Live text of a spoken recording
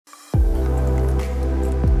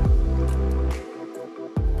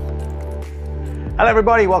Hello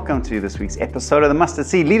everybody, welcome to this week's episode of the Mustard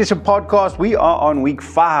Seed Leadership Podcast. We are on week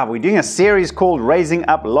 5. We're doing a series called Raising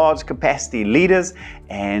Up Large Capacity Leaders,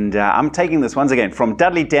 and I'm taking this once again from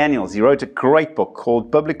Dudley Daniels. He wrote a great book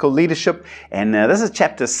called Biblical Leadership, and this is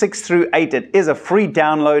chapters 6 through 8. It is a free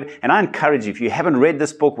download, and I encourage you, if you haven't read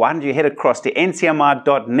this book, why don't you head across to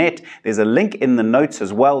ncmi.net. There's a link in the notes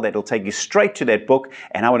as well that will take you straight to that book,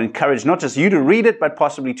 and I would encourage not just you to read it, but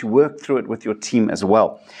possibly to work through it with your team as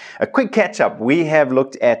well. A quick catch-up. We have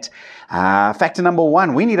looked at factor number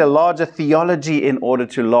 1. We need a larger theology in order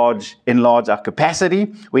to enlarge our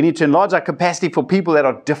capacity. We need to enlarge our capacity for people that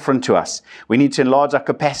are different to us. We need to enlarge our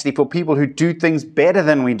capacity for people who do things better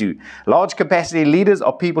than we do. Large capacity leaders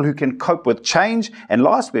are people who can cope with change. And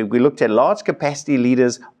last week we looked at large capacity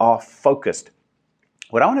leaders are focused.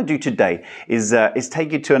 What I want to do today is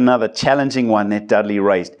take you to another challenging one that Dudley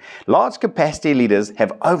raised. Large capacity leaders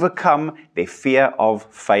have overcome their fear of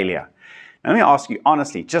failure. Now, let me ask you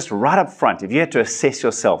honestly, just right up front, if you had to assess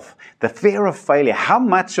yourself, the fear of failure, how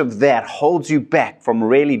much of that holds you back from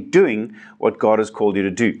really doing what God has called you to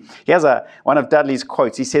do? Here's one of Dudley's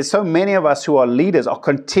quotes. He says, "So many of us who are leaders are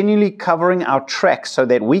continually covering our tracks so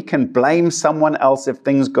that we can blame someone else if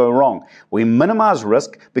things go wrong. We minimize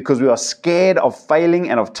risk because we are scared of failing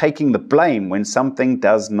and of taking the blame when something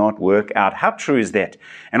does not work out." How true is that?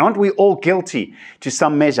 And aren't we all guilty to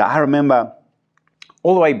some measure? I remember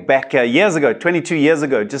all the way back years ago, 22 years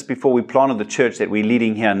ago, just before we planted the church that we're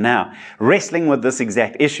leading here now, wrestling with this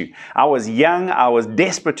exact issue. I was young, I was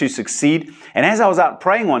desperate to succeed, and as I was out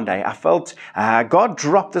praying one day, I felt God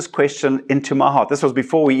dropped this question into my heart. This was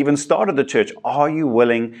before we even started the church. Are you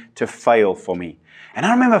willing to fail for me? And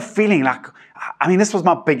I remember feeling like, this was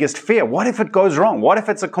my biggest fear. What if it goes wrong? What if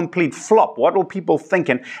it's a complete flop? What will people think?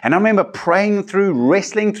 And I remember praying through,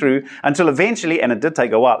 wrestling through, until eventually, and it did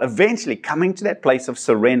take a while, eventually coming to that place of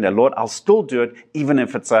surrender. Lord, I'll still do it, even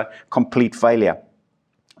if it's a complete failure.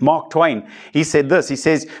 Mark Twain, he said this, he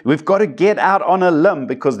says, we've got to get out on a limb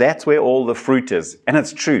because that's where all the fruit is. And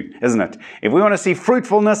it's true, isn't it? If we want to see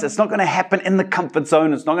fruitfulness, it's not going to happen in the comfort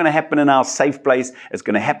zone. It's not going to happen in our safe place. It's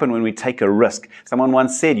going to happen when we take a risk. Someone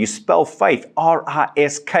once said, you spell faith,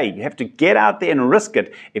 R-I-S-K. You have to get out there and risk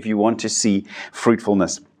it if you want to see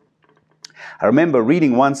fruitfulness. I remember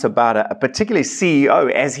reading once about a particular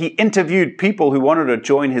CEO as he interviewed people who wanted to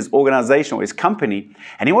join his organization or his company,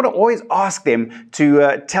 and he would always ask them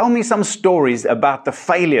to tell me some stories about the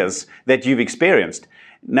failures that you've experienced.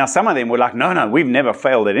 Now, some of them were like, no, we've never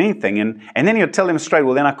failed at anything. And then he'd tell them straight,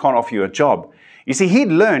 well, then I can't offer you a job. You see, he'd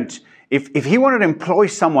learned if he wanted to employ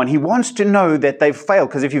someone, he wants to know that they've failed,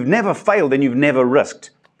 because if you've never failed, then you've never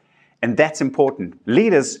risked. And that's important.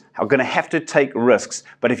 Leaders are going to have to take risks,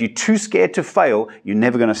 but if you're too scared to fail, you're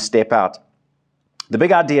never going to step out. The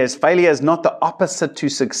big idea is failure is not the opposite to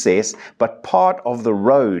success, but part of the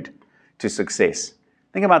road to success.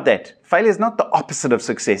 Think about that. Failure is not the opposite of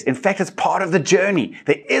success. In fact, it's part of the journey.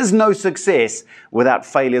 There is no success without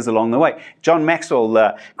failures along the way. John Maxwell,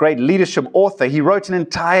 the great leadership author, he wrote an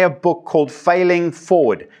entire book called Failing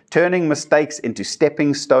Forward, Turning Mistakes into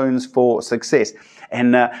Stepping Stones for Success.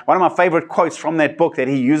 And one of my favorite quotes from that book that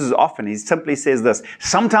he uses often, he simply says this,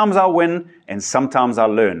 sometimes I'll win and sometimes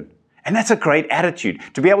I'll learn. And that's a great attitude,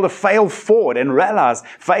 to be able to fail forward and realize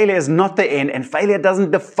failure is not the end and failure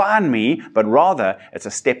doesn't define me, but rather it's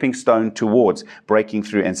a stepping stone towards breaking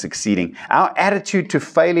through and succeeding. Our attitude to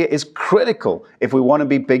failure is critical if we want to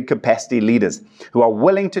be big capacity leaders who are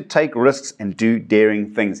willing to take risks and do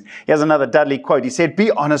daring things. Here's another Dudley quote. He said, be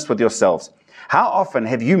honest with yourselves. How often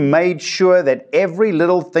have you made sure that every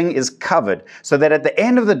little thing is covered so that at the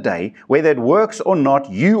end of the day, whether it works or not,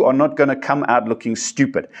 you are not going to come out looking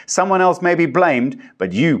stupid? Someone else may be blamed,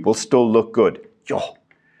 but you will still look good.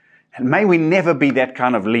 And may we never be that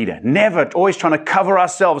kind of leader. Never always trying to cover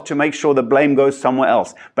ourselves to make sure the blame goes somewhere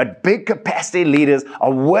else. But big capacity leaders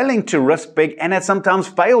are willing to risk big and at sometimes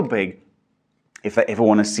fail big if they ever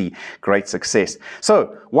want to see great success.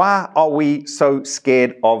 So, why are we so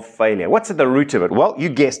scared of failure? What's at the root of it? Well, you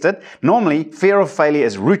guessed it. Normally, fear of failure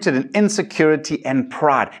is rooted in insecurity and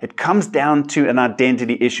pride. It comes down to an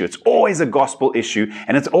identity issue. It's always a gospel issue,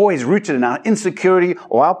 and it's always rooted in our insecurity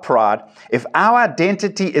or our pride. If our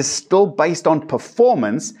identity is still based on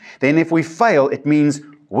performance, then if we fail, it means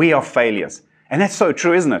we are failures. And that's so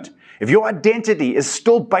true, isn't it? If your identity is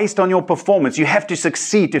still based on your performance, you have to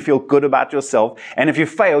succeed to feel good about yourself. And if you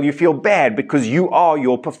fail, you feel bad because you are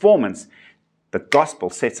your performance. The gospel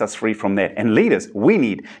sets us free from that. And leaders, we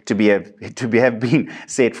need to have been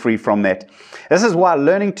set free from that. This is why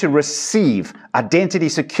learning to receive identity,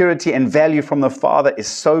 security, and value from the Father is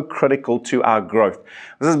so critical to our growth.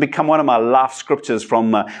 This has become one of my life scriptures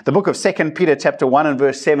from the book of 2 Peter chapter 1 and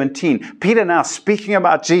verse 17. Peter now speaking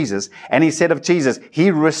about Jesus, and he said of Jesus,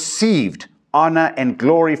 he received honor and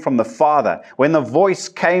glory from the Father, when the voice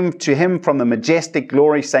came to him from the majestic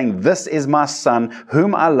glory saying, this is my Son,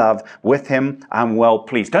 whom I love, with him I'm well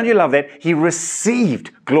pleased. Don't you love that? He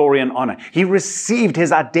received glory and honor. He received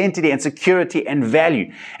his identity and security and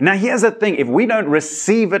value. Now here's the thing, if we don't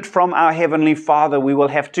receive it from our Heavenly Father, we will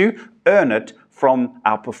have to earn it from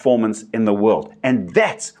our performance in the world. And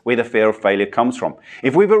that's where the fear of failure comes from.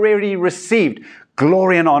 If we've already received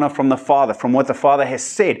glory and honor from the Father, from what the Father has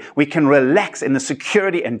said, we can relax in the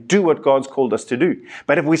security and do what God's called us to do.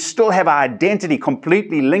 But if we still have our identity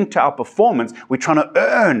completely linked to our performance, we're trying to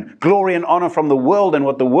earn glory and honor from the world and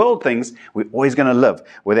what the world thinks, we're always going to live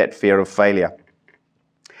with that fear of failure.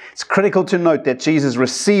 It's critical to note that Jesus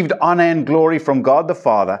received honor and glory from God the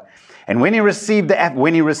Father. And when he received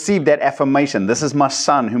that affirmation, this is my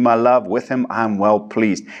Son whom I love, with him I am well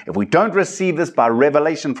pleased. If we don't receive this by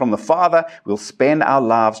revelation from the Father, we'll spend our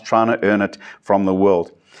lives trying to earn it from the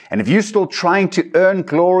world. And if you're still trying to earn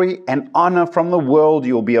glory and honor from the world,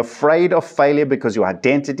 you'll be afraid of failure because your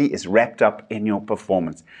identity is wrapped up in your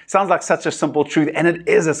performance. Sounds like such a simple truth, and it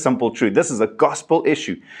is a simple truth. This is a gospel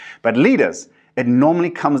issue. But leaders, it normally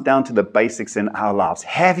comes down to the basics in our lives.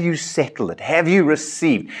 Have you settled it? Have you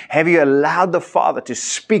received? Have you allowed the Father to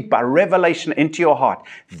speak by revelation into your heart?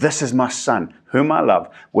 This is my Son, whom I love,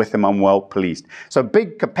 with him I'm well pleased. So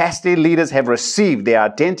big capacity leaders have received their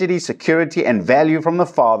identity, security, and value from the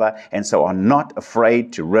Father, and so are not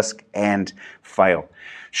afraid to risk and fail.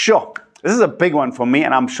 Sure. This is a big one for me,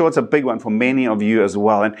 and I'm sure it's a big one for many of you as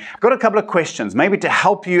well. And I've got a couple of questions, maybe to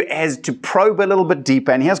help you as to probe a little bit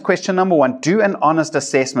deeper. And here's question number one. Do an honest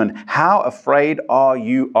assessment. How afraid are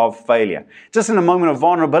you of failure? Just in a moment of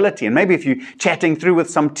vulnerability, and maybe if you're chatting through with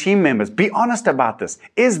some team members, be honest about this.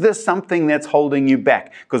 Is this something that's holding you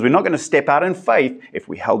back? Because we're not going to step out in faith if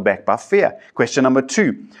we're held back by fear. Question number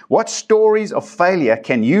two. What stories of failure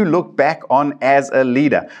can you look back on as a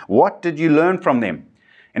leader? What did you learn from them?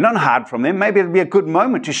 And don't hide from them. Maybe it'll be a good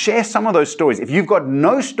moment to share some of those stories. If you've got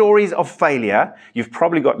no stories of failure, you've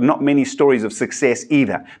probably got not many stories of success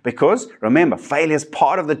either. Because remember, failure is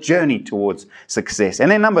part of the journey towards success. And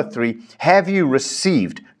then number three, have you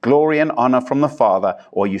received glory and honor from the Father,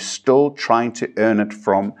 or are you still trying to earn it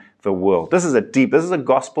from the world? This is a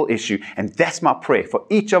gospel issue, and that's my prayer for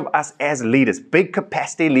each of us as leaders. Big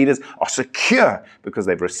capacity leaders are secure because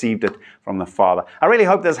they've received it from the Father. I really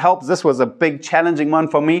hope this helps. This was a big, challenging one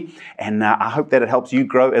for me, and I hope that it helps you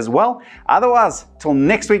grow as well. Otherwise, till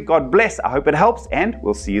next week, God bless. I hope it helps, and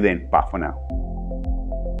we'll see you then. Bye for now.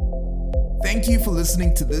 Thank you for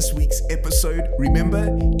listening to this week's episode. Remember,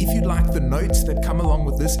 if you'd like the notes that come along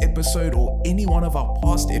with this episode or any one of our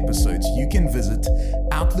past episodes, you can visit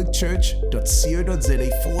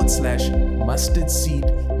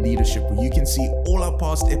outlookchurch.co.za/mustardseed leadership, where you can see all our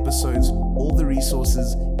past episodes, all the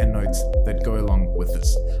resources and notes that go along with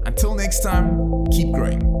this. Until next time, keep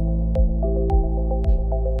growing.